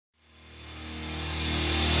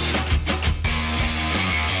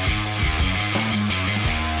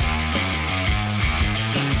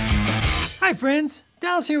Hi friends,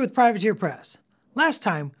 Dallas here with Privateer Press. Last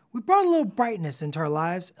time, we brought a little brightness into our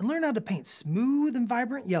lives and learned how to paint smooth and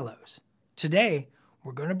vibrant yellows. Today,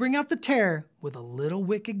 we're going to bring out the terror with a little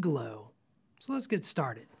wicked glow. So let's get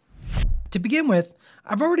started. To begin with,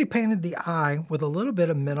 I've already painted the eye with a little bit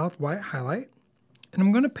of mid-off white highlight, and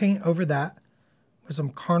I'm going to paint over that with some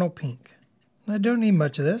carnal pink. And I don't need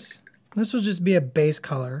much of this. This will just be a base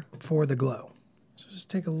color for the glow. So just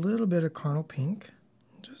take a little bit of carnal pink,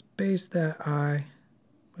 and just base that eye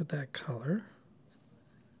with that color,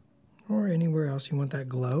 or anywhere else you want that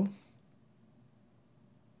glow.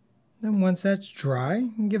 Then once that's dry,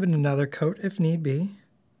 you can give it another coat if need be.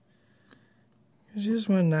 You just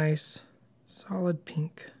want a nice solid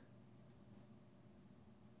pink.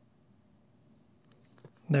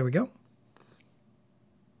 There we go.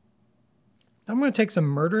 I'm going to take some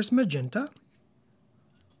murderous magenta,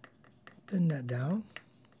 thin that down.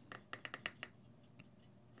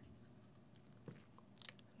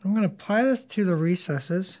 I'm going to apply this to the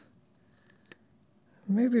recesses.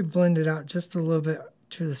 Maybe blend it out just a little bit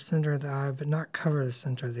to the center of the eye, but not cover the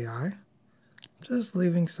center of the eye. Just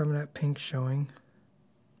leaving some of that pink showing.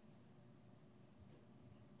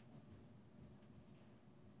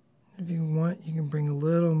 If you want, you can bring a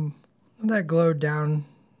little of that glow down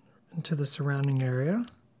into the surrounding area.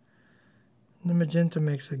 The magenta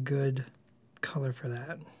makes a good color for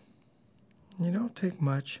that. You don't take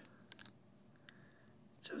much,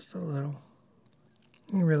 just a little.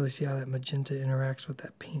 You can really see how that magenta interacts with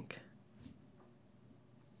that pink.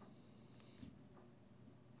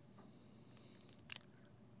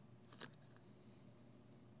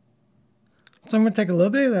 So I'm going to take a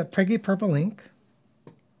little bit of that Preggy Purple ink.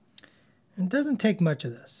 It doesn't take much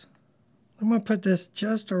of this. I'm going to put this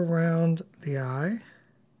just around the eye.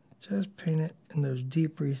 Just paint it in those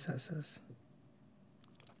deep recesses.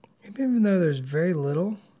 Even though there's very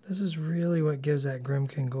little, this is really what gives that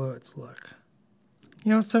Grymkin glow its look.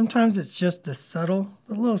 You know, sometimes it's just the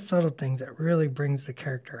little subtle things that really brings the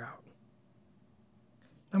character out.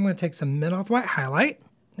 I'm going to take some mid-off white highlight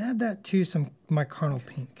and add that to my carnal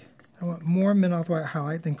pink. I want more mid-off white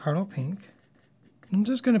highlight than carnal pink. I'm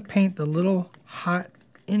just going to paint the little hot,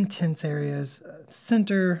 intense areas,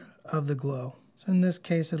 center of the glow. So in this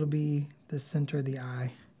case, it'll be the center of the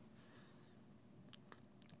eye.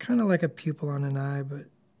 Kind of like a pupil on an eye, but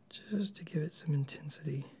just to give it some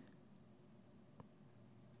intensity.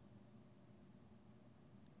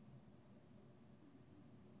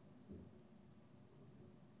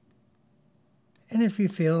 And if you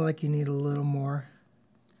feel like you need a little more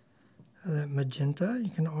of that magenta, you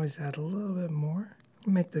can always add a little bit more.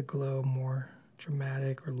 Make the glow more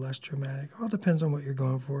dramatic or less dramatic. All depends on what you're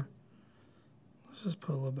going for. Let's just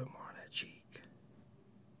put a little bit more on that cheek.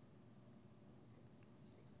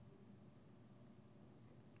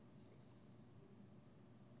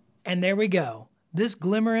 And there we go. This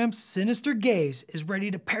Glimmer Imp's sinister gaze is ready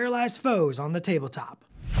to paralyze foes on the tabletop.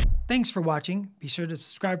 Thanks for watching. Be sure to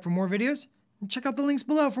subscribe for more videos and check out the links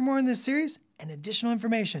below for more in this series and additional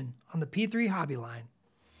information on the P3 hobby line.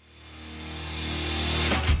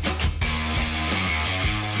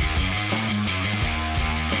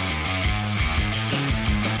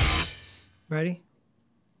 Ready?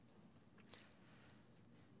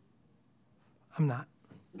 I'm not.